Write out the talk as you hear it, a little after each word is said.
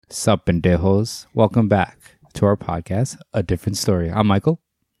Sup, pendejos. Welcome back to our podcast, A Different Story. I'm Michael.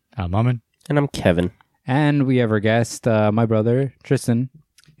 I'm Aman. And I'm Kevin. And we have our guest, my brother, Tristan.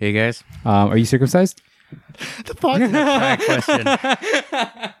 Hey, guys. Are you circumcised? The fuck?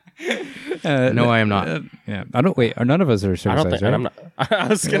 No, I am not. Yeah. I don't, wait, none of us are I circumcised, don't think right? I'm not. I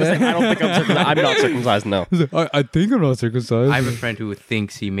was gonna say I don't think I'm circumcised. I'm not circumcised. No. I think I'm not circumcised. I have a friend who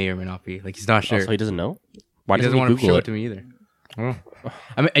thinks he may or may not be. Like, he's not sure. Oh, so he doesn't know. Why He doesn't doesn't want to Google show it? it to me either.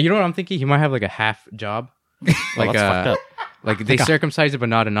 I mean, you know what I'm thinking? He might have like a half job. Like, that's fucked up. like they circumcise it, but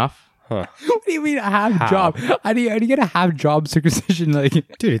not enough. Huh. What do you mean a half job? How do you get a half job circumcision? Like,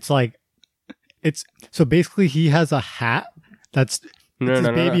 Dude, it's so basically he has a hat that's No, his no,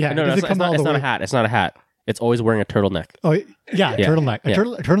 no, baby no, hat. no, Does it it's come not, all it's the not a way? hat. It's not a hat. It's always wearing a turtleneck. Oh yeah, Yeah. turtleneck. Yeah. A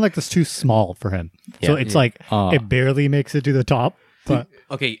turtleneck that's too small for him. So Yeah. it's like it barely makes it to the top. But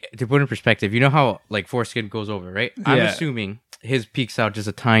Okay, to put in perspective, you know how like foreskin goes over, right? I'm Yeah. assuming his peaks out just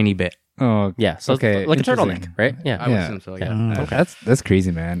a tiny bit. oh, Yeah. So Okay, it's like a interesting. turtleneck, right? Yeah. I would Yeah. assume so. Yeah. Yeah. that's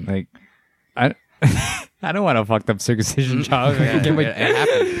crazy, man. Like, I I don't want a fucked up circumcision job. Yeah, Get my- it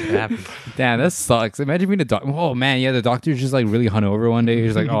happens. It happens. Damn, that sucks. Imagine being a doctor. Oh man, yeah, the doctor's just like really hungover one day.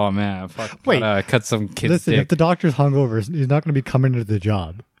 He's like, oh man, fuck, Wait. gotta cut some kid's listen, dick. if the doctor's hungover, he's not going to be coming into the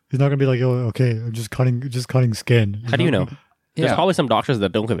job. He's not going to be like, oh, okay, I'm just cutting skin. How do you know? There's Yeah. probably some doctors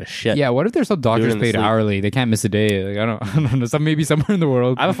that don't give a shit. Yeah, what if there's some doctors Doing the paid sleep. hourly? They can't miss a day. Like, I don't know. Maybe somewhere in the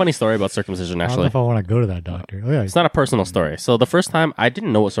world. I have a funny story about circumcision. I don't know Actually, if I want to go to that doctor. Oh yeah, it's not a personal story. So the first time I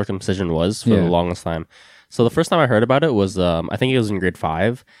didn't know what circumcision was for Yeah. the longest time. So the first time I heard about it was I think it was in grade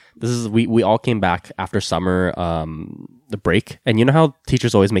 5. This is we all came back after summer the break, and you know how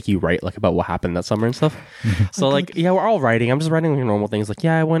teachers always make you write like about what happened that summer and stuff. So like yeah, we're all writing. I'm just writing like normal things like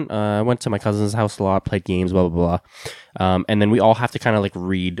yeah, I went to my cousin's house a lot, played games, blah blah blah. And then we all have to kind of like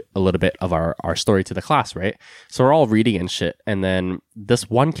read a little bit of our story to the class, right? So we're all reading and shit. And then this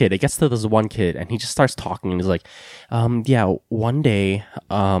one kid, it gets to this one kid, and he just starts talking, and he's like, yeah, one day,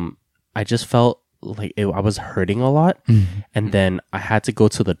 I just felt like I was hurting a lot, and then I had to go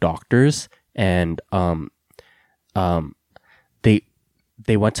to the doctors, and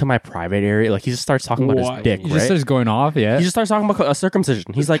they went to my private area. Like he just starts talking about his dick, He right? just starts going off. Yeah. He just starts talking about a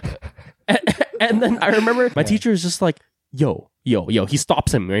circumcision. He's like, and then I remember my teacher is just like, yo. He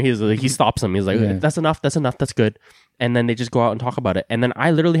stops him, right? He's like, he stops him. He's like, Yeah. that's enough. That's good. And then they just go out and talk about it. And then I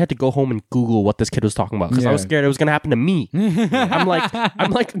literally had to go home and Google what this kid was talking about because I was Yeah. scared it was gonna happen to me. I'm like,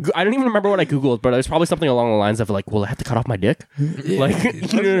 I don't even remember what I Googled, but it was probably something along the lines of like, will I have to cut off my dick? Like, you know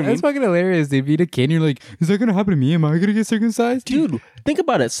what I mean? That's fucking hilarious. They beat a kid and you're like, is that gonna happen to me? Am I gonna get circumcised? Dude, think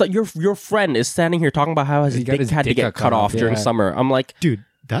about it. So your friend is standing here talking about how his He got dick his had to dick get cut off during yeah. summer. I'm like, dude,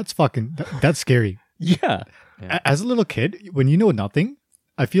 that's fucking that's scary. yeah. As a little kid, when you know nothing,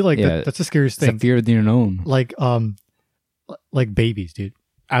 I feel like Yeah. that's the scariest It's the thing. fear of the unknown. Like babies, dude.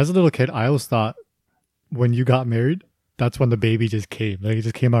 As a little kid, I always thought when you got married, that's when the baby just came. Like it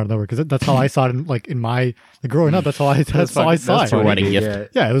just came out of nowhere. Because that's how I saw it. In my growing up, that's how I saw it. your wedding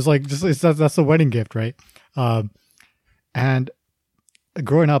gift. Yeah. Yeah, it was like that's a wedding gift, right? And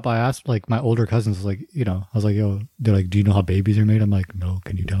growing up, I asked like my older cousins, like I was like, yo, they're like, do you know how babies are made? I'm like, no,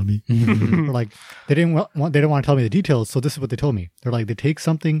 can you tell me? Or like they didn't want to tell me the details, so this is what they told me. They're like, they take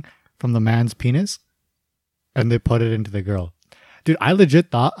something from the man's penis and they put it into the girl. Dude, I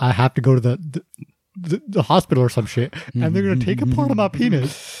legit thought I have to go to the hospital or some shit, and they're gonna take a part of my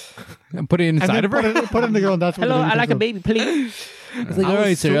penis And put it and inside then of her. put it in the girl. And that's what Hello, they're I gonna like a take baby, please. It's like, I all was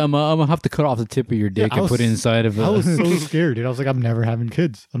right, sir, so- I'm gonna have to cut off the tip of your dick I and was- put it inside of I was a. so scared, dude. I was like, I'm never having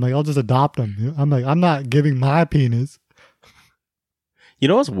kids. I'm like, I'll just adopt them. I'm like, I'm not giving my penis. You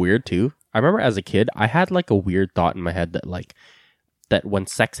know what's weird too? I remember as a kid, I had like a weird thought in my head that when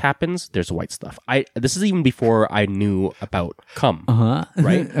sex happens, there's white stuff. This is even before I knew about cum. Uh-huh.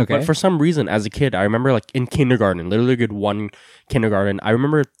 Right? Okay. But for some reason, as a kid, I remember like in kindergarten, literally grade 1 kindergarten, I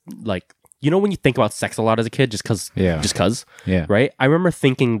remember like, you know when you think about sex a lot as a kid just cause, Yeah. Yeah. right? I remember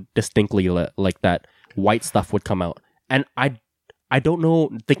thinking distinctly like that white stuff would come out. And I don't know,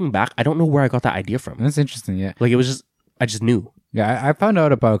 thinking back, I don't know where I got that idea from. That's interesting. Yeah. Like it was just, I just knew. Yeah. I found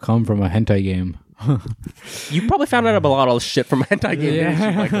out about cum from a hentai game. You probably found out about a lot of shit from hentai games.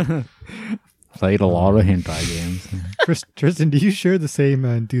 Yeah. Played a lot of hentai games. Tristan, do you share the same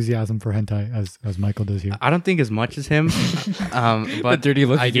enthusiasm for hentai as Michael does here? I don't think as much as him. But dirty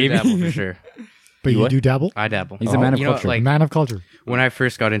look I he do gave dabble me. for sure. But you what? do dabble? I dabble. He's a man of You know, culture. like Man of culture. when I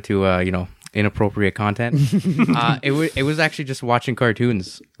first got into inappropriate content, it was actually just watching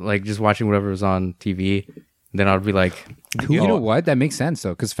cartoons, like just watching whatever was on TV. Then I'd be like, You know what? That makes sense though,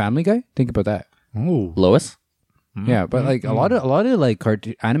 because Family Guy. Think about that. Oh, Lois? Yeah, but like a lot of like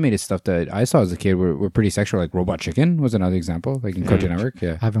cartoon animated stuff that I saw as a kid were pretty sexual. Like Robot Chicken was another example, like in Cartoon Network.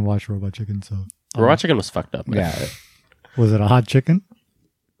 Yeah, I haven't watched Robot Chicken, so Robot Chicken was fucked up. Man. yeah. was it a hot chicken?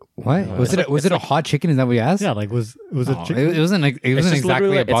 What was it? Was it a hot chicken? Is that what you asked? Yeah, like was it No, a chicken? it wasn't. Like, it It's wasn't just exactly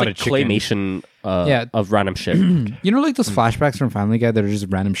literally, about it's a like chicken. claymation Yeah. of random shit. You know, like those flashbacks from Family Guy that are just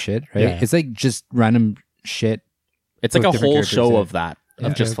random shit, right? Yeah. It's like just random shit. It's like With a different whole characters, show yeah. of that,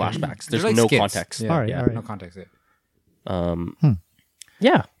 of just flashbacks. There's They're like no skits. context. Yeah, All right, yeah, all right. no context. Yeah.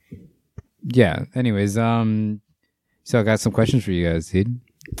 Yeah. Yeah. Anyways, so I got some questions for you guys, dude.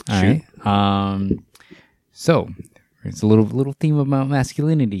 All right. So it's a little theme about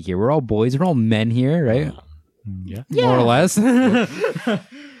masculinity here. We're all boys. We're all men here, right? Yeah. More or less.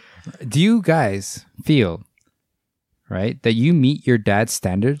 Do you guys feel, right, that you meet your dad's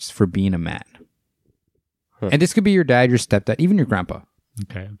standards for being a man? And this could be your dad, your stepdad, even your grandpa.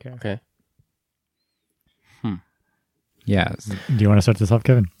 Okay. Okay. Yeah. Do you want to start this off,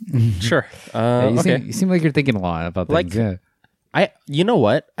 Kevin? Sure. Yeah, Okay. you seem like you're thinking a lot about things. Like- Yeah. You know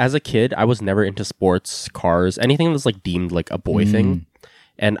what? As a kid, I was never into sports, cars, anything that was like deemed like a boy thing.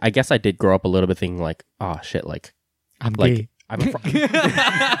 And I guess I did grow up a little bit thinking like, oh shit, like I'm like gay. I'm a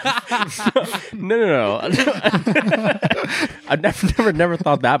no. I've never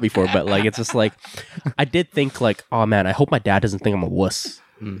thought that before, but like it's just like I did think like, oh man, I hope my dad doesn't think I'm a wuss.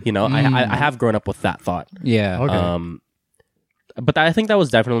 You know, I have grown up with that thought. Yeah. Okay. But I think that was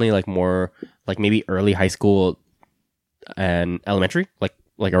definitely like more like maybe early high school and elementary, like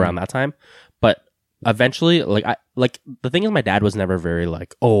around that time. But eventually, like the thing is, my dad was never very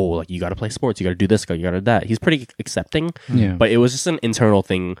like, oh, like you got to play sports, you got to do this, you got to do that. He's pretty accepting. Yeah. But it was just an internal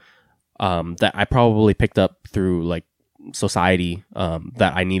thing that I probably picked up through like society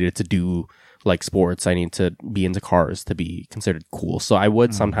that I needed to do like sports. I need to be into cars to be considered cool. So I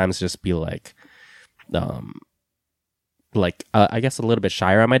would sometimes just be like, I guess a little bit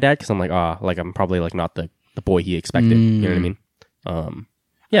shy around my dad because I'm like, like I'm probably like not the boy he expected. You know what I mean?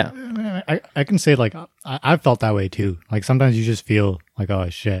 Yeah. I can say like I've felt that way too. Like sometimes you just feel like, oh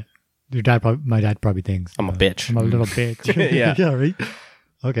shit, my dad probably thinks I'm a bitch. I'm a little bitch. Yeah. Yeah. Right.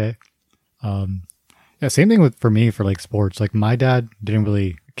 Okay. Yeah. Same thing for me for like sports. Like my dad didn't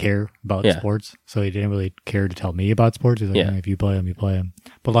really care about Yeah. sports, so he didn't really care to tell me about sports. He's like, Yeah. if you play them, you play them.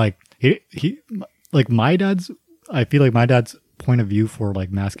 But like he like I feel like my dad's point of view for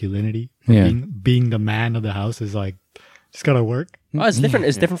like masculinity, Yeah. being the man of the house is like just gotta work. Oh, it's different.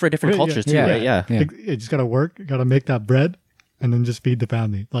 It's different for different Yeah. cultures too, Yeah. right? Yeah. Yeah. Like, you just gotta work, gotta make that bread, and then just feed the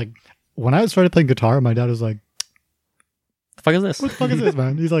family. Like when I started playing guitar, my dad was like, The fuck is this? "What the fuck is this,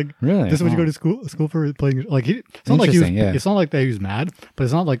 man?" He's like, Really? "This is what you Oh. go to school for playing." Like it's not like he was. Interesting, yeah. It's not like that he was mad, but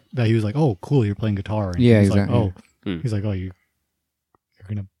it's not like that he was like, "Oh, cool, you're playing guitar." And Yeah, he's exactly. Like, Hmm. He's like, "Oh, you're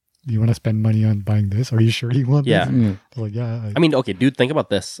gonna. You want to spend money on buying this? Are you sure you want Yeah. this?" Yeah. I was like, "Yeah." I mean, okay, dude, think about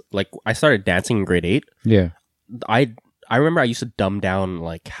this. Like, I started dancing in grade 8. Yeah. I remember I used to dumb down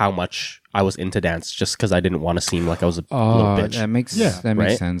like how much I was into dance just because I didn't want to seem like I was a little bitch. That makes Yeah. that makes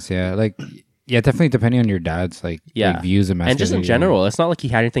Right? sense. Yeah. Like, yeah, definitely depending on your dad's like views of masculinity. And just in general, it's not like he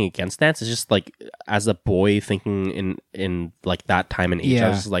had anything against dance. It's just like as a boy thinking in like that time and age, I Yeah.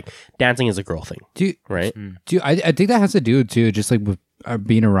 was just like dancing is a girl thing, Do right? I think that has to do too, just like with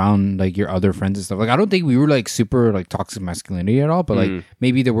being around like your other friends and stuff. Like, I don't think we were like super like toxic masculinity at all, but like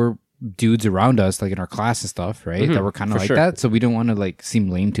maybe there were dudes around us like in our class and stuff, right? That were kind of for like sure. that, so we don't want to like seem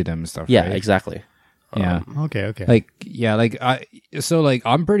lame to them and stuff. Yeah, right? exactly. Yeah. Okay. Like, yeah, like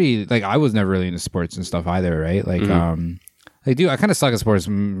I'm pretty like I was never really into sports and stuff either, right? Like like, dude, I kind of suck at sports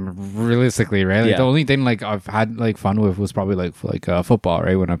realistically, right? Like Yeah. the only thing like I've had like fun with was probably like football,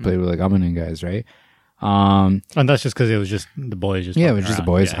 right? When I played with like Amin guys, right? And that's just because it was just the boys. Just Yeah, it fucking was just the around.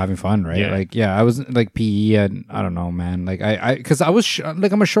 boys Yeah. having fun, right? Yeah. Like, yeah, I was like PE, and I don't know, man. Like, because I was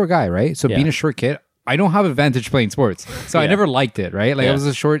like, I'm a short guy, right? So Yeah. being a short kid, I don't have advantage playing sports, so I Yeah. never liked it, right? Like, I Yeah. was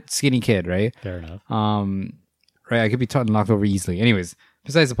a short, skinny kid, right? Fair enough. Right, I could be taught and knocked over easily. Anyways,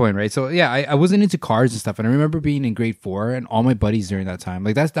 besides the point, right? So yeah, I wasn't into cars and stuff, and I remember being in grade 4, and all my buddies during that time,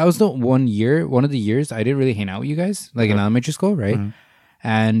 like that was the one of the years I didn't really hang out with you guys, like in elementary school, right?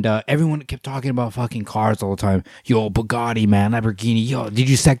 And everyone kept talking about fucking cars all the time. Yo, Bugatti, man, Lamborghini. Yo, did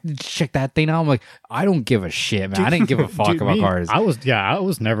you check that thing out? I'm like, I don't give a shit, man. I didn't give a fuck Dude, about me, cars. I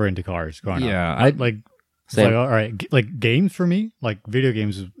was never into cars growing Yeah, up. I- Like, it's Same. like, all right, like games for me, like video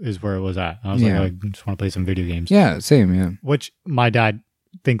games is where it was at. I was Yeah. like, I just want to play some video games. Yeah, same, yeah. Which my dad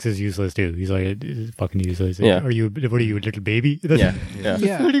thinks is useless too. He's like, it's fucking useless. Yeah. What are you, a little baby? That's Yeah, yeah.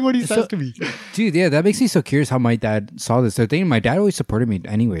 Yeah. literally what he says So- to me. Dude, yeah, that makes me so curious how my dad saw this. So I think my dad always supported me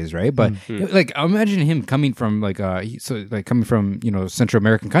anyways, right? But like imagine him coming from like coming from, you know, Central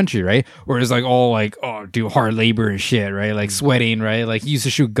American country, right? Where it's like all like, oh, do hard labor and shit, right? Like sweating, right? Like he used to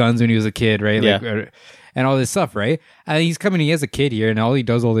shoot guns when he was a kid, right? Like, Yeah. and all this stuff, right? And he's coming, he has a kid here, and all he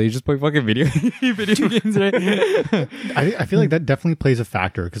does all day is just play fucking video games, right? I feel like that definitely plays a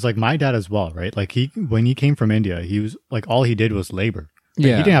factor because like my dad as well, right? Like when he came from India, he was like all he did was labor. Like,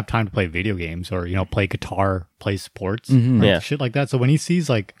 Yeah. he didn't have time to play video games or, you know, play guitar, play sports, Mm-hmm. like, Yeah. shit like that. So when he sees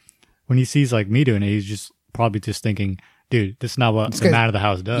like me doing it, he's just probably just thinking, dude, this is not what the guy's- man of the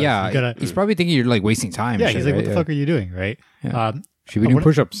house does. Yeah, You gotta, he's probably thinking you're like wasting time. yeah. and He's shit, like, what the right? fuck are you doing, right? Yeah. Should be doing what-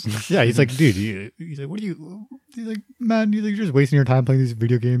 push-ups? Yeah, he's like, dude, he's like, what are you? He's like, man, you're just wasting your time playing these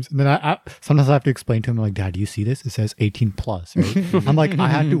video games. And then I sometimes I have to explain to him, like, Dad, do you see this? It says 18 plus, right? I'm like, I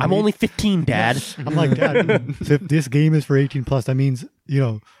had to. I'm wait- only 15, Dad. I'm like, Dad, so if this game is for 18 plus, that means, you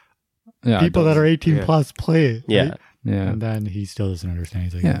know, Yeah, people that are 18 Yeah. plus play it. Yeah. right? yeah. And then he still doesn't understand.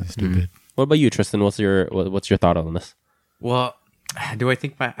 He's like, Yeah. "It's stupid. What about you, Tristan? What's your thought on this? Well, do I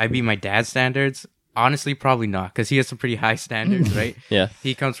think I beat my dad's standards? Honestly, probably not, because he has some pretty high standards, right? Yeah.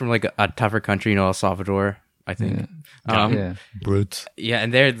 He comes from like a tougher country, you know, El Salvador, I think. Yeah. Brutes. Yeah,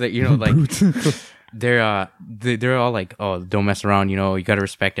 and they're the, you know, like they're all like, oh, don't mess around, you know, you got to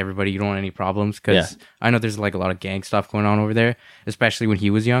respect everybody, you don't want any problems, because I know there's like a lot of gang stuff going on over there, especially when he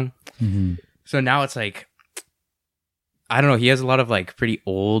was young. So now it's like, I don't know, he has a lot of like pretty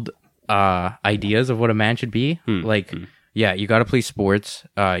old ideas of what a man should be. Like, yeah, you got to play sports,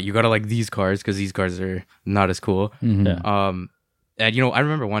 you got to like these cars because these cars are not as cool. Yeah. And you know, I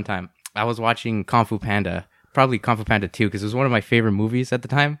remember one time I was watching Kung Fu Panda, probably Kung Fu Panda 2, because it was one of my favorite movies at the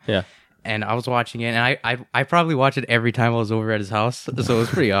time. Yeah. And I was watching it, and I probably watched it every time I was over at his house, so it was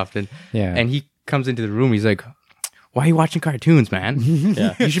pretty often. Yeah. And he comes into the room, he's like, "Why are you watching cartoons, man?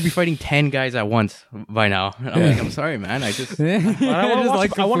 Yeah. You should be fighting 10 guys at once by now." And I'm like, "I'm sorry, man. I just I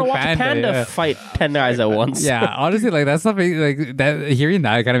want to watch a panda fight 10 guys at once. Yeah, honestly, like that's something like that. Hearing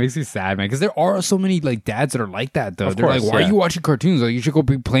that kind of makes me sad, man. Because there are so many like dads that are like that, though. Of They're course, like, "Why yeah. are you watching cartoons? Like, you should go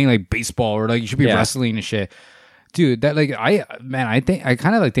be playing like baseball or like you should be Yeah. wrestling and shit." Dude, that like I think I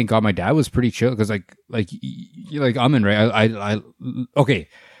kind of like thank God my dad was pretty chill because like I'm in right. I okay.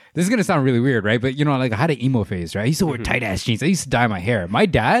 This is gonna sound really weird, right? But you know, like I had an emo phase, right? I used to wear tight ass jeans. I used to dye my hair. My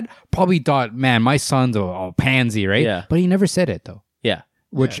dad probably thought, man, my son's a pansy, right? Yeah. But he never said it though. Yeah.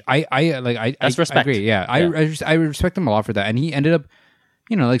 Which I That's I respect. agree. Yeah, I respect him a lot for that, and he ended up,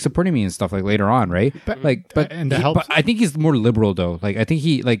 you know, like supporting me and stuff like later on, right? But and that helps. But I think he's more liberal though. Like I think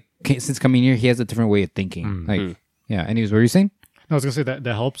he like since coming here, he has a different way of thinking. Like yeah. Anyways, what were you saying? No, I was gonna say that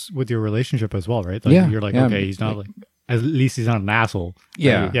helps with your relationship as well, right? Like, Yeah, you're like, yeah. okay, he's not like, at least he's not an asshole.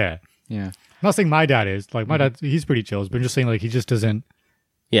 Yeah. Yeah. Yeah. I'm not saying my dad is. Like, my dad, he's pretty chill, but I'm just saying, like, he just doesn't,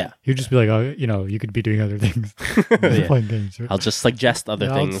 Yeah. he'd just be like, oh, you know, you could be doing other things. Playing games. Right? I'll just suggest other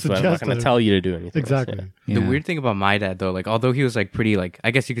Yeah, I'll things, but I'm not suggest going to other- tell you to do anything. Exactly. else. Yeah. The weird thing about my dad, though, like, although he was like pretty, like,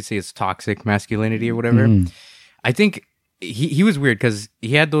 I guess you could say it's toxic masculinity or whatever. I think he was weird because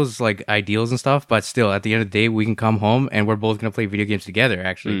he had those like ideals and stuff, but still, at the end of the day, we can come home and we're both gonna play video games together,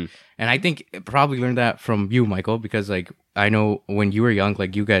 actually. And I think probably learned that from you, Michael, because like I know when you were young,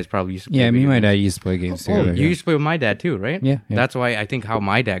 like you guys probably used to play Yeah, me video and my games. dad used to play games Oh, together. you yeah. used to play with my dad too, right? Yeah, yeah. That's why I think how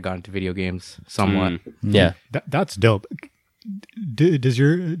my dad got into video games somewhat. Yeah. That's dope. Did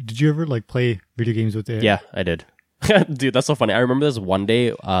you ever like play video games with it? Yeah, I did. Dude, that's so funny. I remember this one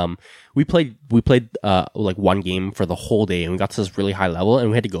day, we played like one game for the whole day and we got to this really high level and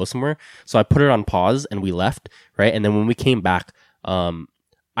we had to go somewhere. So I put it on pause and we left, right? And then when we came back,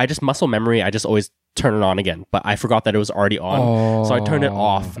 I just muscle memory, I just always turn it on again, but I forgot that it was already on. So I turned it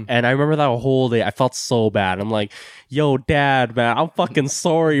off. And I remember that whole day, I felt so bad. I'm like, yo, dad, man, I'm fucking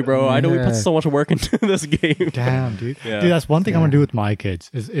sorry, bro. I know we put so much work into this game. Damn, dude. Yeah. Dude, that's one thing I'm gonna do with my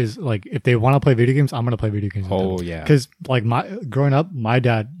kids is like if they want to play video games, I'm gonna play video games. Oh, yeah. Because like growing up, my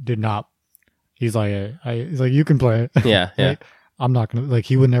dad did not. He's like, he's like, you can play it. Yeah, yeah. Right? I'm not gonna like.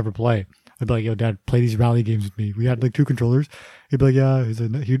 He would never play. I'd be like, yo, dad, play these rally games with me. We had like 2 controllers. He'd be like, yeah.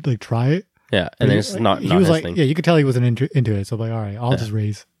 He'd like try it. Yeah. And then it's not He not was his like, thing. yeah, you could tell he wasn't into it. So I'm like, all right, I'll just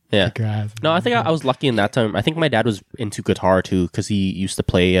raise. Yeah. Kick your ass. No, I think I was lucky in that time. I think my dad was into guitar too because he used to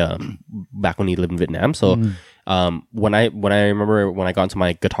play back when he lived in Vietnam. So when I remember when I got into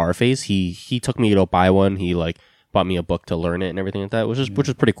my guitar phase, he took me to buy one. He like bought me a book to learn it and everything like that, which is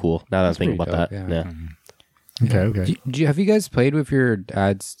pretty cool. Now that I'm thinking about pretty that, dope, yeah. Okay. Have you guys played with your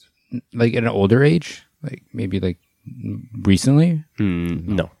dads like at an older age? Like maybe like recently?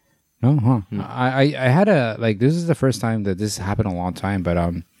 No. No, huh? I had a like. This is the first time that this happened in a long time.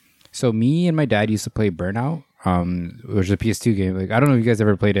 But so me and my dad used to play Burnout. Which is a PS2 game. Like I don't know if you guys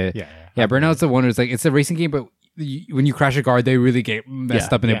ever played it. Yeah. Burnout's the one where it's like it's a racing game, but when you crash a car, they really get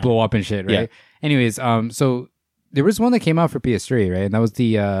messed up and they blow up and shit, right? Yeah. Anyways, so there was one that came out for PS3, right? And that was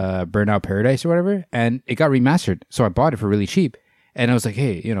the Burnout Paradise or whatever, and it got remastered. So I bought it for really cheap, and I was like,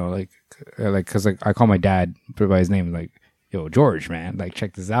 hey, you know, like, cause like I call my dad by his name, like, yo, George, man, like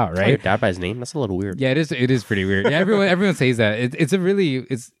check this out, Call your right? dad by his name? That's a little weird. Yeah, it is pretty weird. Yeah, everyone says that. It's a really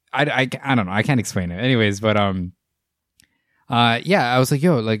I don't know, I can't explain it. Anyways, but yeah, I was like,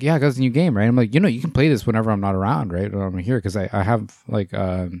 yo, like, yeah, I got this new game, right? I'm like, you know, you can play this whenever I'm not around, right? Or I'm here because I have like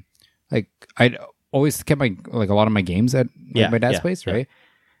I always kept my like a lot of my games at my dad's place, right?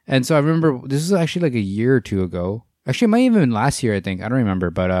 And so I remember this is actually like a year or two ago. Actually, it might even been last year, I think. I don't remember,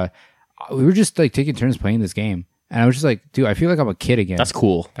 but we were just like taking turns playing this game, and I was just like, dude, I feel like I'm a kid again. That's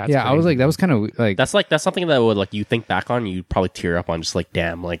cool. Yeah, I was like, that was kind of like That's something that would like you think back on, you'd probably tear up on. Just like,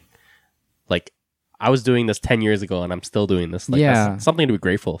 damn, like I was doing this 10 years ago and I'm still doing this. Like, Yeah. that's something to be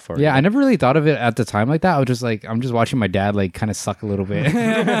grateful for. yeah, I never really thought of it at the time like that. I was just like, I'm just watching my dad like kind of suck a little bit.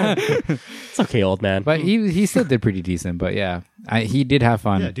 It's okay, old man. But he still did pretty decent. But yeah, he did have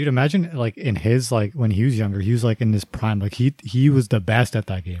fun. Yeah, dude, imagine like in his like when he was younger, he was like in his prime. Like he was the best at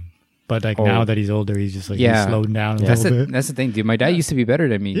that game. But like now that he's older, he's just like he's slowed down a That's little bit. that's the thing, dude. My dad used to be better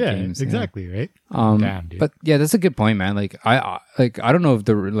than me. Yeah, in games. exactly, right? Damn, dude. But yeah, that's a good point, man. Like I don't know if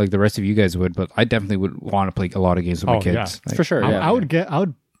the rest of you guys would, but I definitely would want to play a lot of games with my kids. yeah. Like, For sure. I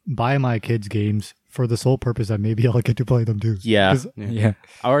would buy my kids games for the sole purpose that maybe I'll get to play them too. Yeah. 'Cause- Yeah.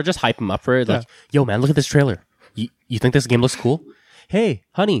 Or just hype him up for it. Like, yo, man, look at this trailer. You think this game looks cool? Hey,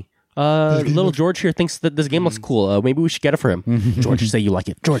 honey, little George here thinks that this game looks cool. Maybe we should get it for him. George, say you like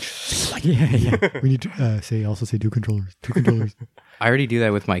it. George, say you like it. Yeah. we need to also say two controllers. Two controllers. I already do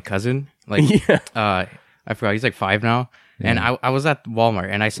that with my cousin. Like, I forgot he's like 5 now. And I was at Walmart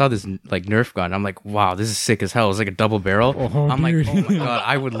and I saw this like Nerf gun. I'm like, wow, this is sick as hell. It's like a double barrel. I'm like, oh my god,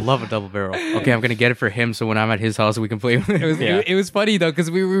 I would love a double barrel. Okay, I'm gonna get it for him so when I'm at his house we can play with it. It was funny though because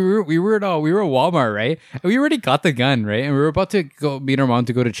we were at Walmart, right? And we already got the gun, right? And we were about to go meet our mom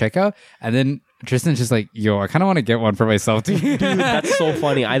to go to checkout, and then Tristan's just like, yo, I kind of want to get one for myself too. Dude, that's so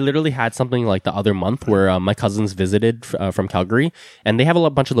funny. I literally had something like the other month where my cousins visited from Calgary, and they have a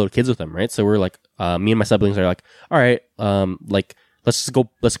bunch of little kids with them, right? So we're like, me and my siblings are like, all right, like let's go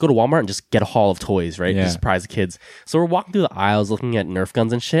to Walmart and just get a haul of toys, right? Yeah. To surprise the kids. So we're walking through the aisles looking at Nerf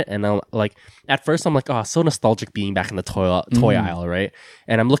guns and shit, and I'm like, at first I'm like, oh, so nostalgic being back in the toy aisle, right?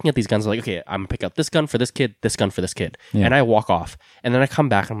 And I'm looking at these guns, like, okay, I'm gonna pick up this gun for this kid, this gun for this kid, and I walk off, and then I come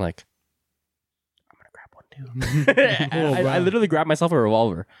back, and I'm like, I literally grabbed myself a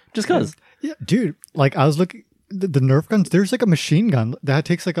revolver just because. Yeah, dude. Like I was looking the Nerf guns. There's like a machine gun that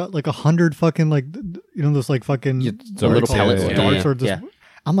takes like 100 fucking like those like fucking the little pellets. darts or just.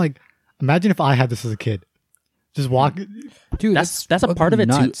 I'm like, imagine if I had this as a kid. Just walk, Dude, That's a part of it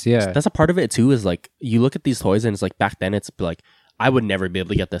nuts, too. Yeah. That's a part of it too. Is like you look at these toys and it's like back then it's like I would never be able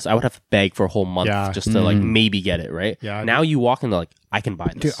to get this. I would have to beg for a whole month just to like maybe get it, right? Yeah. Now you walk in like I can buy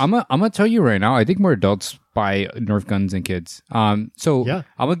this. Dude, I'm gonna tell you right now. I think more adults buy Nerf guns than kids. So Yeah.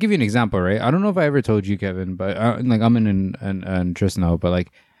 I'm gonna give you an example, right? I don't know if I ever told you, Kevin, but like I'm in and Tristan know, but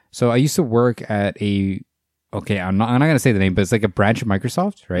like, so I used to work at I'm not gonna say the name, but it's like a branch of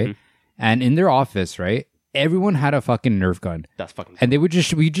Microsoft, right? And in their office, right, everyone had a fucking Nerf gun, That's fucking. and we'd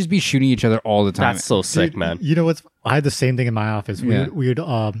just be shooting each other all the time. That's so sick, man. You know what's? I had the same thing in my office. Yeah. We'd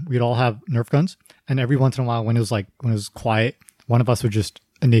all have Nerf guns, and every once in a while, when it was quiet, one of us would just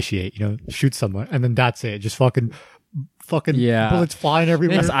initiate, shoot someone, and then that's it. Just fucking Yeah. bullets flying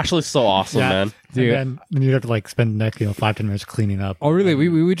everywhere. That's actually so awesome, man. Dude. And then you'd have to like spend the next 5-10 minutes cleaning up. Oh, really? We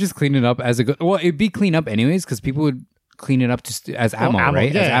would just clean it up as a good. Well, it'd be clean up anyways because people would clean it up just as ammo, ammo,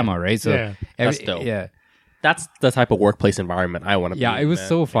 right? yeah. As ammo, right? So Yeah. That's dope. Yeah. That's the type of workplace environment I want to be Yeah, in, it was man.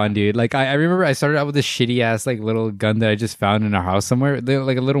 so fun, dude. Like I remember I started out with this shitty ass like little gun that I just found in our house somewhere.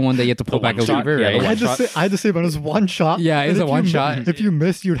 Like a little one that you have to pull back a one shot? lever, Yeah, the right? one I had the same, but it was one shot. Yeah, it was And a if one you shot. If you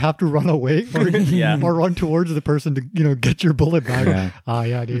missed, you'd have to run away or, or run towards the person to get your bullet back. Yeah.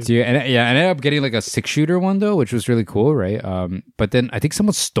 Yeah, dude. Dude, and I ended up getting like a 6-shooter one though, which was really cool, right? But then I think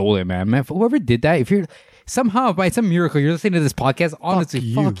someone stole it, man. Whoever did that, if you're somehow by some miracle you're listening to this podcast,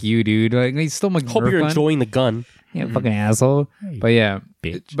 honestly, fuck you, dude. Like they stole my Hope Nerf you're gun. enjoying the gun. Yeah, fucking asshole. But yeah,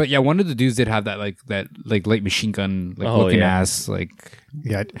 Bitch. But yeah, one of the dudes did have that light machine gun Oh, looking yeah. ass like.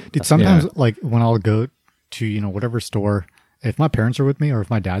 Yeah, dude. Sometimes, like when I'll go to whatever store, if my parents are with me or if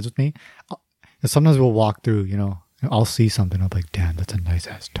my dad's with me, sometimes we'll walk through. I'll see something. I'm like, damn, that's a nice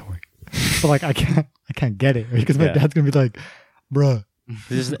ass toy. But like, I can't get it because my dad's gonna be like, bruh,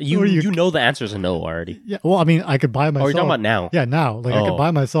 You know the answer is a no already. Yeah. Well, I mean, I could buy Oh, myself. you're talking about now? Yeah, now. Like I Oh. could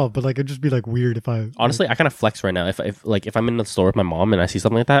buy myself, but like it'd just be like weird if I. Honestly, I kind of flex right now. If I'm in the store with my mom and I see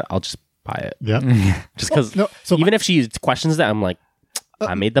something like that, I'll just buy it. Yeah. Just because No, so even if she questions that, I'm like,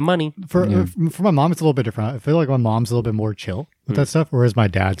 I made the money. for my mom, it's a little bit different. I feel like my mom's a little bit more chill with that stuff, whereas my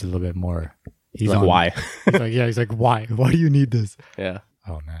dad's a little bit more. He's Like, on- why? He's like, yeah. He's like, why? Why do you need this? Yeah.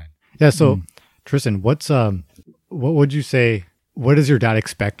 Oh man. Yeah. So Tristan, what would you say? What does your dad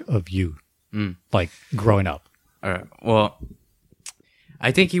expect of you, like growing up? All right. Well,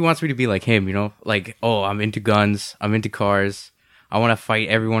 I think he wants me to be like him, you know? Like, oh, I'm into guns. I'm into cars. I want to fight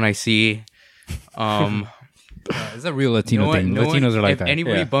everyone I see. It's a real Latino thing. Latinos are like if that.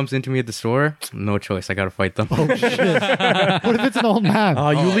 anybody Yeah. bumps into me at the store, no choice. I got to fight them. What if it's an old man? Oh,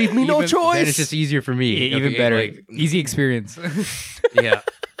 you leave me no Then choice. it's just easier for me. Even Okay, better. like, Easy experience. yeah.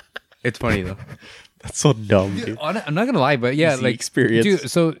 It's funny, though. That's so dumb, dude. I'm not gonna lie, but yeah, Easy like experience. Dude,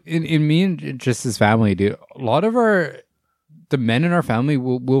 so in me and just his family, dude, a lot of the men in our family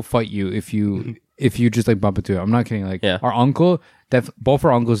will fight you if you just like bump into it. I'm not kidding. Like Yeah. our uncle, both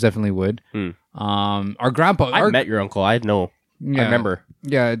our uncles definitely would. Our grandpa, I met your uncle. I know. Yeah. I remember.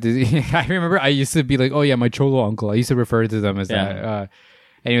 Yeah, I remember. I used to be like, oh yeah, my cholo uncle. I used to refer to them as that.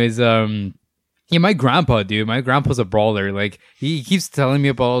 Anyways, yeah, my grandpa, dude. My grandpa's a brawler. Like he keeps telling me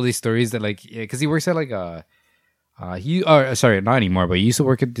about all these stories that like, because he works at like sorry, not anymore, but he used to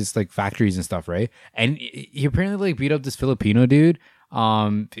work at this like factories and stuff, right? And he apparently like beat up this Filipino dude.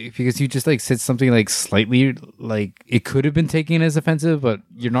 Because he just like said something like slightly like it could have been taken as offensive, but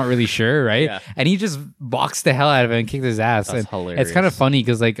you're not really sure, right? Yeah. And he just boxed the hell out of it and kicked his ass. That's and hilarious. It's kind of funny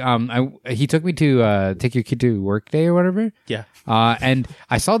because like he took me to take your kid to work day or whatever. Yeah. And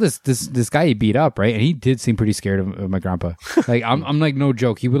I saw this guy he beat up, right? And he did seem pretty scared of my grandpa. Like I'm like no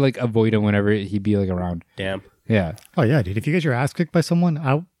joke. He would like avoid him whenever he'd be like around. Damn. Yeah. Oh yeah, dude. If you get your ass kicked by someone,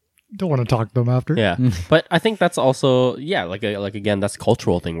 I don't want to talk to them after. Yeah. But I think that's also like again, that's a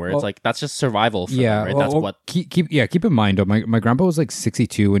cultural thing where it's like that's just survival for Yeah. them, right? well, That's well, what keep in mind though. My grandpa was like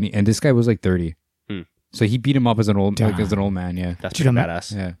 62 and this guy was like 30. So he beat him up as an old man. Yeah. that's Dude, pretty I'm-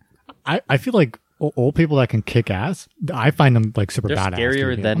 badass. Yeah. I feel like old people that can kick ass, I find them like super They're badass.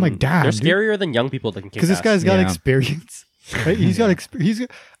 scarier dude. than I'm like, damn, they're scarier than young people that can kick because this ass. guy's got Yeah. experience. Right? He's got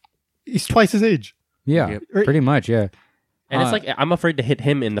he's twice his age. Yeah. Yep. Pretty much. Yeah. And it's like I'm afraid to hit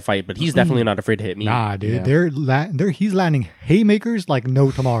him in the fight, but he's definitely not afraid to hit me. Nah, dude. Yeah. He's landing haymakers like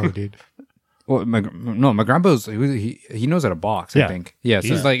no tomorrow, dude. Well, my grandpa's he knows how to box. I Yeah. think. Yeah. So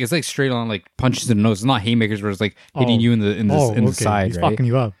Yeah. it's like straight on like punches in the nose. It's not haymakers where it's like hitting you in the okay. side. He's right? fucking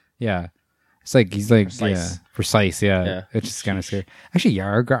you up. Yeah. It's like he's like Precise. precise. Yeah. Yeah. It's just kind of scary. Actually, yeah.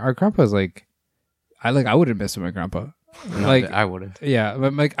 Our grandpa's like, I wouldn't mess with my grandpa. No, Like I wouldn't. yeah,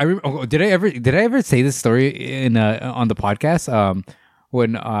 but like did I ever say this story in on the podcast?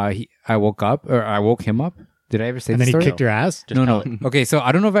 When I woke up or I woke him up. Did I ever say And this then he story? kicked your ass. No. Okay, so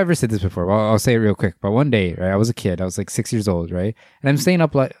I don't know if I ever said this before. But I'll say it real quick. But one day, right, I was a kid. I was like 6 years old, right, and I'm staying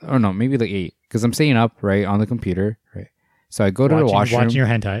up like, or no, maybe like 8, because I'm staying up right on the computer, right. So I go to the washroom, Watching your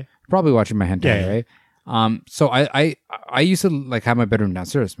hentai. probably watching my hentai, Yeah, yeah. right. So I used to like have my bedroom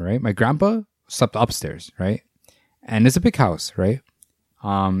downstairs, right. My grandpa slept upstairs, right, and it's a big house, right.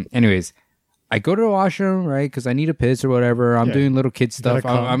 Anyways, I go to the washroom, right, because I need a piss or whatever. I'm Yeah. doing little kid gotta stuff.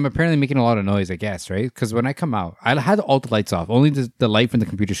 come. I'm apparently making a lot of noise, I guess, right? Because when I come out, I had all the lights off. Only the light from the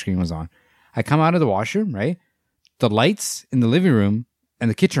computer screen was on. I come out of the washroom, right? The lights in the living room and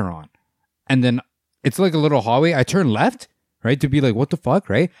the kitchen are on. And then it's like a little hallway. I turn left, right, to be like, what the fuck,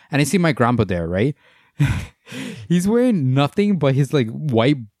 right? And I see my grandpa there, right? He's wearing nothing but his like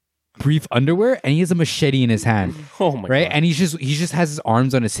white brief underwear, and he has a machete in his hand. Oh my Right, god. and he just has his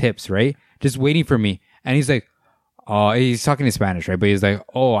arms on his hips, right, just waiting for me. And he's like, oh, he's talking in Spanish, right? But he's like,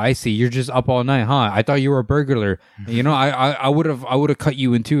 oh, I see, you're just up all night, huh? I thought you were a burglar. You know, I would have cut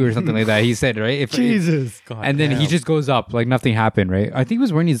you in two or something like that. He said, right? Jesus. And then he just goes up like nothing happened, right? I think he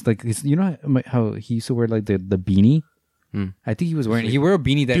was wearing his you know how he used to wear like the beanie. I think he was wearing. He wore a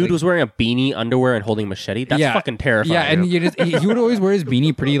beanie that Dude like, was wearing a beanie, underwear, and holding a machete. That's fucking terrifying. Yeah, and he would always wear his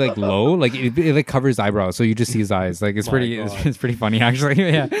beanie pretty like low, like it like covers his eyebrows, so you just see his eyes. Like it's pretty funny actually.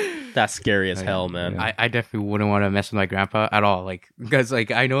 Yeah, that's scary as hell, man. I definitely wouldn't want to mess with my grandpa at all. Like, because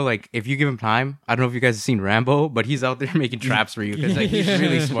like I know like if you give him time, I don't know if you guys have seen Rambo, but he's out there making traps for you because like he's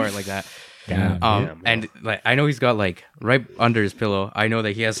really smart like that. Damn, and like I know he's got like right under his pillow. I know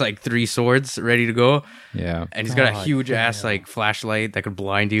that he has like 3 swords ready to go, yeah. and he's got a huge ass like flashlight that could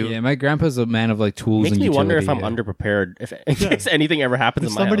blind you. Yeah, my grandpa's a man of like tools. Makes and me wonder if utility, I'm yeah. underprepared if in case anything ever happens If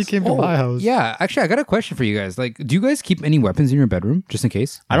in my somebody house. came to my house. Yeah, actually, I got a question for you guys. Like, do you guys keep any weapons in your bedroom just in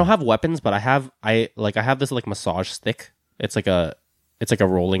case? I don't have weapons, but I have this like massage stick. It's like a It's like a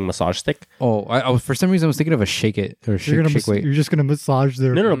rolling massage stick. Oh, for some reason I was thinking of a shake it or shake weight. You're just gonna massage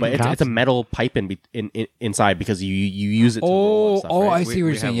their No, but caps? it's a metal pipe inside because you use it to roll and stuff, right? I see what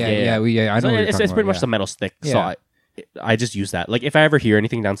you're saying. have- Yeah. I know. So what you're it's talking pretty about, much a metal stick. So Yeah. I just use that. Like if I ever hear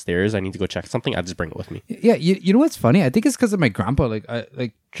anything downstairs, I need to go check something. I just bring it with me. Yeah, you know what's funny? I think it's because of my grandpa.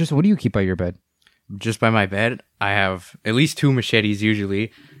 Like Tristan, what do you keep by your bed? Just by my bed, I have at least 2 machetes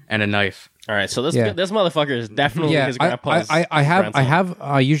usually and a knife. All right, so this Yeah. this motherfucker is definitely his grandpa's.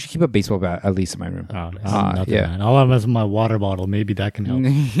 I usually keep a baseball bat at least in my room. Oh, nothing, yeah. man. All I have is my water bottle. Maybe that can help.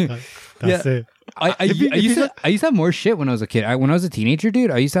 That's it. I used to have more shit when I was a kid. When I was a teenager, dude,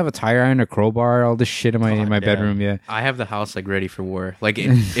 I used to have a tire iron, a crowbar, all this shit in my bedroom. Yeah, I have the house like ready for war. Like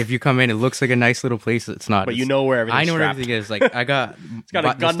if you come in, it looks like a nice little place. It's not. But It's- you know where everything's I know where strapped. everything is. Like I got, It's got a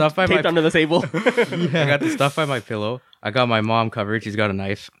the gun stuff by taped my under the table. I got the stuff by my pillow. I got my mom covered. She's got a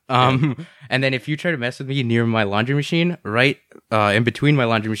knife. And then if you try to mess with me near my laundry machine, right in between my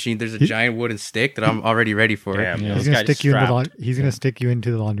laundry machine, there's a giant wooden stick that I'm already ready for. Damn, Yeah, this he's gonna guy just stick you in the strapped. he's gonna stick you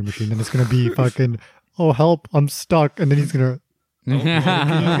into the laundry machine, and it's gonna be fucking. Oh help! I'm stuck, and then he's gonna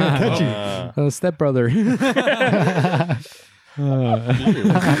catch you. oh, stepbrother.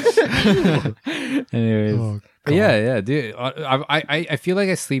 Anyways, Oh, yeah, dude. I feel like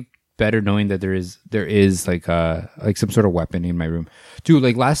I sleep better knowing that there is like some sort of weapon in my room, dude.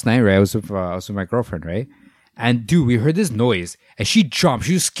 Like last night, right? I was with my girlfriend, right? And dude, we heard this noise, and she jumped.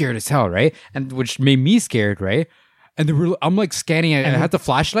 She was scared as hell, right? And which made me scared, right? And I'm like scanning. I had the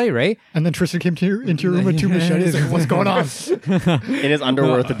flashlight, right? And then Tristan came into your room with 2 machetes. Like, what's going on? In his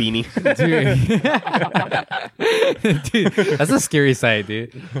underwear with a beanie. Dude, that's a scary sight,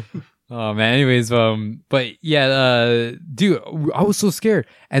 dude. Oh man. Anyways, but yeah, dude, I was so scared.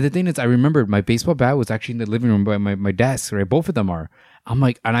 And the thing is, I remembered my baseball bat was actually in the living room by my desk. Right, both of them are. I'm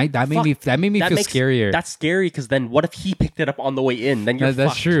like, and that made me feel scarier. That's scary because then what if he picked it up on the way in? Then you're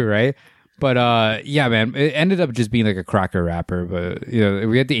That's fucked. true, right? But yeah, man, it ended up just being like a cracker wrapper. But you know,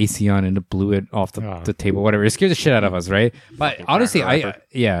 we had the AC on and it blew it off the table. Whatever, it scared the shit out of us, right? But honestly,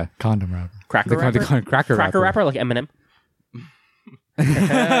 yeah, Condom wrapper. Cracker wrapper? cracker wrapper like Eminem.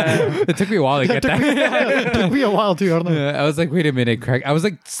 It took me a while to get that. It took me a while too. I don't know. I was like, wait a minute, crack. I was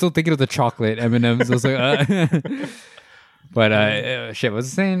like still thinking of the chocolate M&Ms. I was like, but shit, what's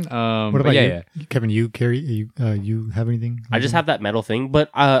it saying? What about you, Kevin? You carry you have anything? I just have that metal thing, but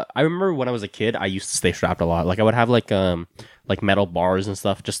I remember when I was a kid, I used to stay strapped a lot. Like I would have like metal bars and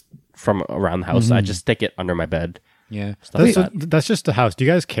stuff just from around the house. I just stick it under my bed. Yeah. Stuff like that. That's just the house. Do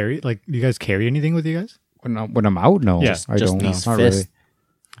you guys carry anything with you guys? When I'm out, no. Yeah, I just don't. these Not fists.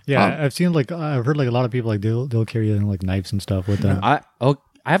 Yeah, I've seen I've heard like a lot of people like they'll carry like knives and stuff with them. I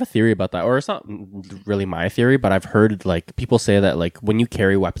have a theory about that, or it's not really my theory, but I've heard like people say that like when you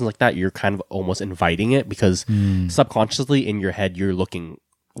carry weapons like that, you're kind of almost inviting it because subconsciously in your head you're looking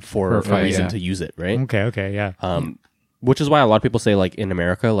for a reason to use it, right? Okay, yeah. Which is why a lot of people say like in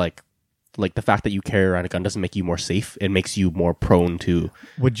America, like the fact that you carry around a gun doesn't make you more safe; it makes you more prone to.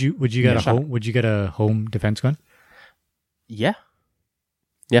 Would you get Would you get a home defense gun? Yeah,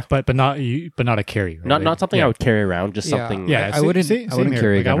 but not a carry. Right? not something I would carry around, just Yeah. something. Yeah, I wouldn't same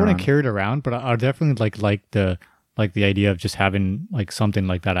carry a Like, I gun wouldn't around. carry it around, but I definitely like the idea of just having like something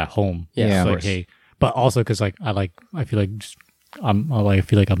like that at home. Yeah, Yeah. It's of like, course. hey, but also because like I feel like I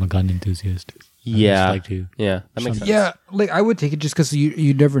feel like I'm a gun enthusiast. I Yeah. just like to. Yeah, that makes sense. Yeah, like I would take it just because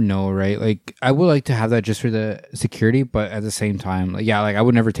you never know, right? Like I would like to have that just for the security, but at the same time, like I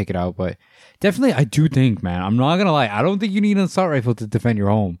would never take it out. But definitely, I do think, man, I'm not gonna lie, I don't think you need an assault rifle to defend your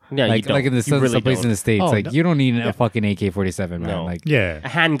home. Yeah, you like don't. in the You really someplace don't. in the states, Oh, like no. you don't need a fucking AK-47, man. No. Like Yeah. A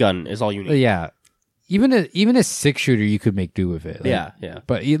handgun is all you need. yeah, even a 6-shooter you could make do with it. Like, Yeah.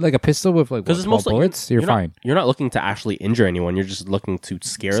 But like a pistol with like Because what, it's 12 mostly bullets, you're not- fine. You're not looking to actually injure anyone. You're just looking to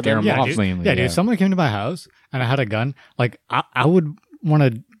scare Scare them. 'em Yeah, off dude. mainly, Yeah, yeah. dude. Someone came to my house and I had a gun. Like I would want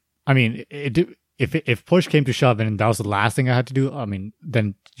to. I mean, if push came to shove and that was the last thing I had to do, I mean,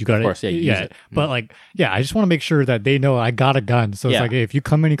 then you got to. Of course, yeah, you use it. But like, yeah, I just want to make sure that they know I got a gun. So it's Yeah. like, hey, if you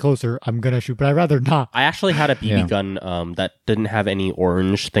come any closer, I'm gonna shoot. But I'd rather not. I actually had a BB Yeah. gun that didn't have any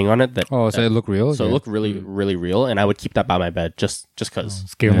orange thing on it. Oh, so it look real? So it Yeah. looked really, really real, and I would keep that by my bed just because.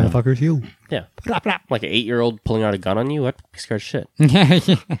 Scare motherfuckers, you. Yeah, like an 8-year-old pulling out a gun on you, I'd be scared as shit.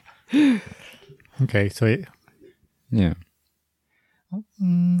 Okay, so Yeah.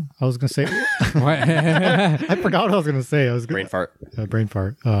 I was gonna say, What? I forgot what I was gonna say. I was Brain fart. brain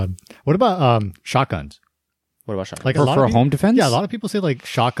fart. What about shotguns? What about shotgun? Like For- a lot for of home defense? Yeah, a lot of people say like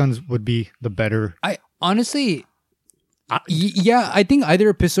shotguns would be the better. I honestly, yeah, I think either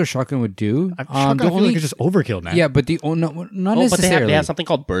a pistol or shotgun would do. Shotgun, I feel like it's just overkill, man. yeah, but not But necessarily. they have something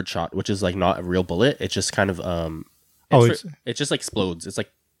called birdshot, which is like not a real bullet. It's just kind of Oh, it just like explodes. It's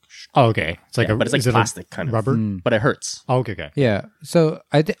like, Oh, okay. It's like but it's like is it plastic kind of rubber. but it hurts. Oh, okay. Yeah. So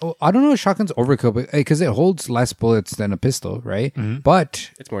I don't know if shotgun's overkill because it holds less bullets than a pistol, right?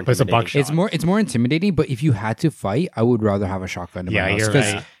 But It's more But it's a intimidating. buckshot. it's more intimidating. But if you had to fight, I would rather have a shotgun in Yeah, my house. you're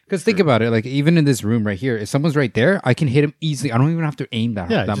right. Because think about it, like even in this room right here, if someone's right there, I can hit him easily. I don't even have to aim that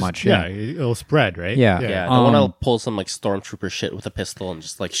Yeah, much. Yeah, it'll spread, right? Yeah. Yeah, don't want Um, to pull some like stormtrooper shit with a pistol and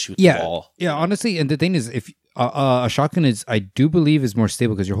just like shoot Yeah, the wall. yeah. Honestly, and the thing is, if a shotgun is, I do believe, is more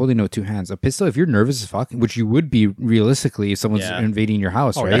stable because you're holding it with two hands. A pistol, if you're nervous as fuck, which you would be realistically if someone's Yeah. invading your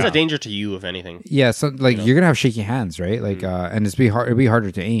house, right? That's a danger to you, if anything. Yeah, so like you're gonna have shaky hands, right? Like, and it'd be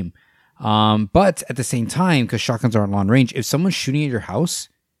harder to aim. But at the same time, because shotguns are on long range, if someone's shooting at your house,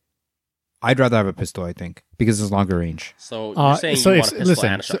 I'd rather have a pistol, I think, because it's longer range. So you're saying you want a pistol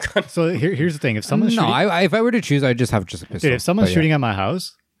and a shotgun? So here's the thing: if someone's No, shooting, if I were to choose, I'd just have just a pistol. dude, if someone's But shooting at my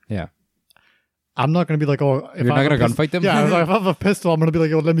house, yeah, I'm not gonna be like, oh, if You're I not have a gonna pist- gunfight them? Yeah, if I have a pistol, I'm gonna be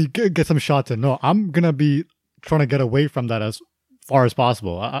like, oh, let me get some shots in. No, I'm gonna be trying to get away from that as far as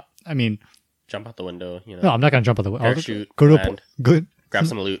possible. I mean, Jump out the window, you know. no, I'm not gonna jump out the window. Parachute, Go to land. good. Grab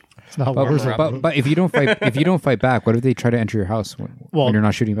some loot. It's not but, worth it. but if you don't fight, back, what if they try to enter your house Well- when you're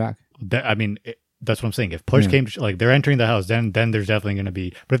not shooting back? I mean, that's what I'm saying. If push came, like they're entering the house, then there's definitely gonna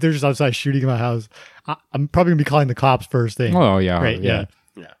be. But if they're just outside shooting in my house, I'm probably gonna be calling the cops first thing. Oh yeah, right? Yeah.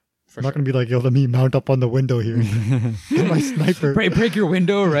 Yeah, for I'm sure. not gonna be like, yo, let me mount up on the window here. Get my sniper. break your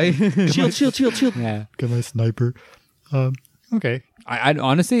window, right? Shield. Yeah. Get my sniper. Okay. I'd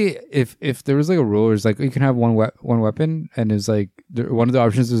honestly, if there was like a rule, where it's like you can have one weapon, and it's like one of the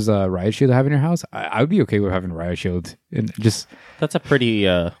options is a riot shield to have in your house. I would be okay with having a riot shield, and just That's a pretty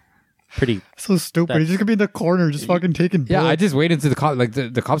So stupid. He's just gonna be in the corner, just fucking taking. yeah. I bullets. just wait until the cop, like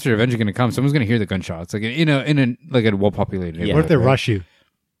the cops are eventually gonna come. Someone's gonna hear the gunshots, like in a like a well populated. Yeah. What if they right? rush you?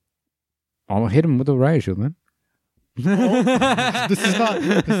 I'll hit him with a riot shield, man. This is not.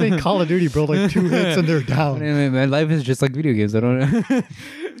 This ain't Call of Duty, bro. Like 2 hits and they're down. My life is just like video games. I don't.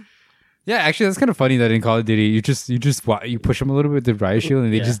 Yeah, actually, that's kind of funny that in Call of Duty, you push them a little bit with the riot shield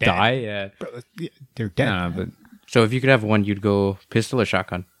and they just die. Yeah, They're dead. yeah, but So if you could have one, you'd go pistol or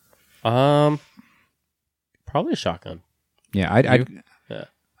shotgun. probably a shotgun. yeah, I'd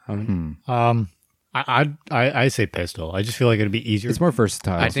I say pistol. I just feel like it'd be easier. it's more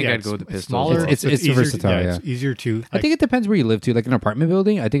versatile. I think Yeah, I'd go with the it's pistol. Smaller. It's easier versatile, It's easier to. I think it depends where you live too. Like an apartment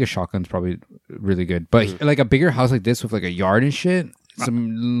building, I think a shotgun's probably really good. But like a bigger house like this with like a yard and shit, it's a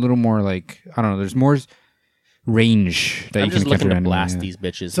little more like I don't know. There's more range that I'm you just can looking to capture. blast these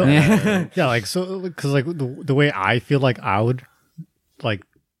bitches. So- Yeah. yeah, like so because like the way I feel like I would like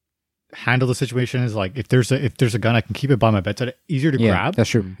handle the situation is like if there's a gun, I can keep it by my bedside. Easier to Yeah, grab. that's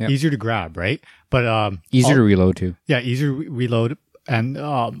true. Yeah. Easier to grab, right? But Easier to reload too. yeah, easier to reload, and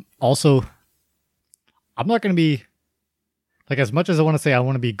also, I'm not gonna be like as much as I want to say I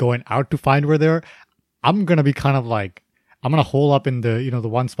want to be going out to find where they're. I'm gonna be kind of like I'm gonna hole up in the the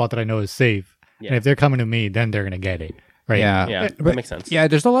one spot that I know is safe, Yeah. and if they're coming to me, then they're gonna get it, right? Yeah. Yeah, But- that makes sense. Yeah,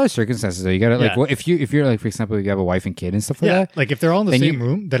 there's a lot of circumstances though. You gotta like, Yeah. what if you're like, for example, you have a wife and kid and stuff like Yeah, that. like if they're all in the Then same you-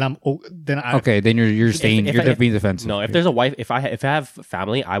 room, then Okay, then you're staying. if You're I- being defensive. No, if there's a wife, if I have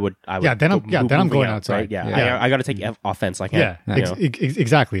family, I would. Yeah, then I'm- yeah, then I'm moving going out, outside. Right? Yeah, Yeah. I got to take offense. I can't. Yeah, you know.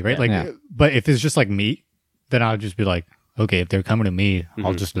 exactly, right? Like, Yeah. but if it's just like me, then I'll just be like, okay, if they're coming to me,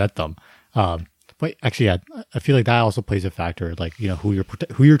 I'll just let them. But actually, yeah, I feel like that also plays a factor, like who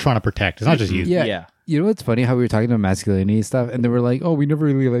you're trying to protect. It's not just you. Yeah. Yeah. You know what's funny? How we were talking about masculinity and stuff, and they were like, "Oh, we never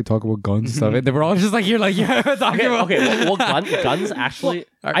really like talk about guns and stuff." And they were all just like, "You're like, yeah, we're talking about." Okay. Well, guns actually.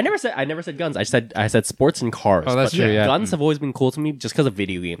 I never said guns. I said sports and cars. Oh, that's but true, yeah. Guns have always been cool to me just because of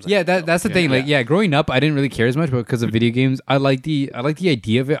video games. Yeah, that's the thing. Like, yeah, growing up, I didn't really care as much, but because of video games, I like the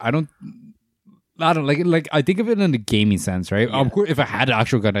idea of it. I don't like. I think of it in the gaming sense, right? Of course, if I had an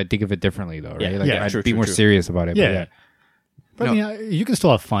actual gun, I'd think of it differently, though, right? Yeah. Like, Yeah, I'd true, be true, more true. serious about it. Yeah. But No. I mean, you can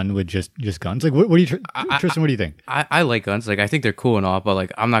still have fun with just guns. Like, what do you, Tristan? What do you think? I like guns. Like I think they're cool and all, but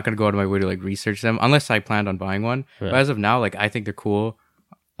like I'm not gonna go out of my way to like research them unless I planned on buying one. But as of now, like I think they're cool.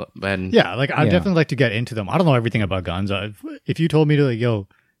 And Yeah, like I'd Yeah. definitely like to get into them. I don't know everything about guns. If you told me to like, yo,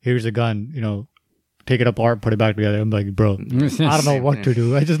 here's a gun, take it apart, put it back together, I'm like, bro, I don't know what to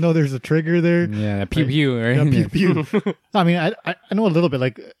do. I just know there's a trigger there. Yeah, pew pew, right? Yeah, pew pew. I mean, I know a little bit.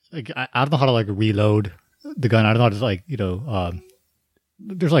 Like I don't know how to like reload the gun. I don't know how to like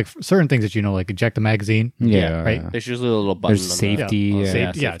there's like certain things that like eject the magazine. Yeah, right. yeah. There's usually a little button. There's on safety. Yeah, Yeah.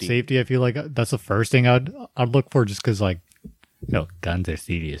 safety. Yeah, safety. I feel like that's the first thing I'd look for, just because like guns are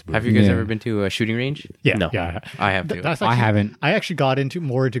serious, bro. have you guys Yeah. ever been to a shooting range? Yeah, No. yeah. I have to. That's I haven't. I actually got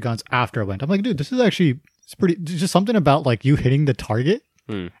more into guns after I went. I'm like, dude, this is actually it's pretty. There's just something about like you hitting the target.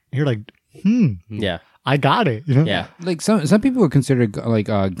 Hmm. You're like, Yeah. I got it. You know? Yeah. Like some people would consider like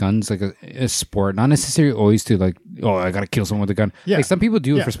guns like a sport, not necessarily always to like, oh, I gotta kill someone with a gun. Yeah. Like some people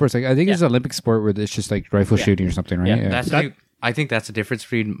do it Yeah. for sports. Like I think it's an Olympic sport where it's just like rifle shooting or something, right? Yeah. I think that's the difference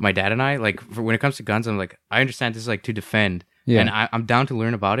between my dad and I. Like when it comes to guns, I'm like, I understand this is like to defend, Yeah. and I'm down to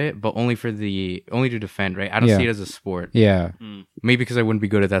learn about it, but only to defend, right? I don't Yeah. see it as a sport. Yeah. Maybe because I wouldn't be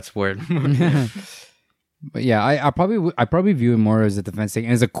good at that sport. But yeah, I probably view it more as a defense thing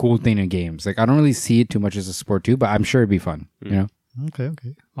and as a cool thing in games. Like I don't really see it too much as a sport too, but I'm sure it'd be fun. You know? Okay.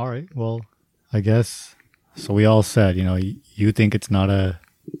 All right. Well, I guess so. We all said, you know, you think it's not a,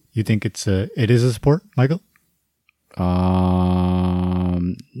 you think it is a sport, Michael?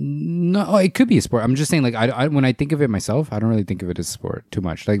 No, it could be a sport. I'm just saying, like, I when I think of it myself, I don't really think of it as a sport too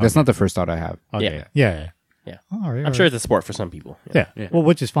much. Like, that's not the first thought I have. Okay. Yeah. Yeah. All right. I'm sure it's a sport for some people. Yeah. Well,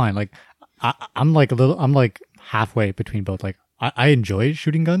 which is fine. Like, I'm like I'm like halfway between both. Like, I enjoy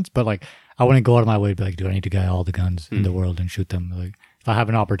shooting guns, but like, I wouldn't go out of my way to be like, do I need to get all the guns in the world and shoot them? Like, if I have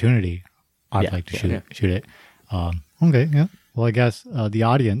an opportunity, I'd like to shoot it. Okay. Yeah. Well, I guess the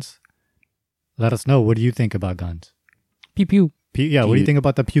audience, let us know. What do you think about guns? Pew pew. What do you think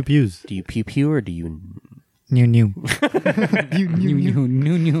about the pew pews? Do you pew pew or do you? New. New.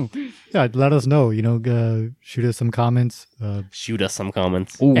 Yeah, let us know. You know, shoot us some comments. Shoot us some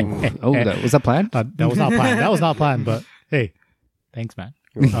comments. Ooh. Was that planned? That was not planned. That was not planned. But hey, thanks, man.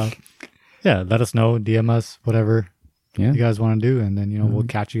 Yeah, let us know. DM us, whatever Yeah. you guys want to do, and then we'll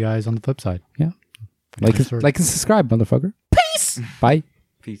catch you guys on the flip side. Yeah. Like and subscribe, motherfucker. Peace. Bye.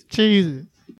 Peace. Cheese.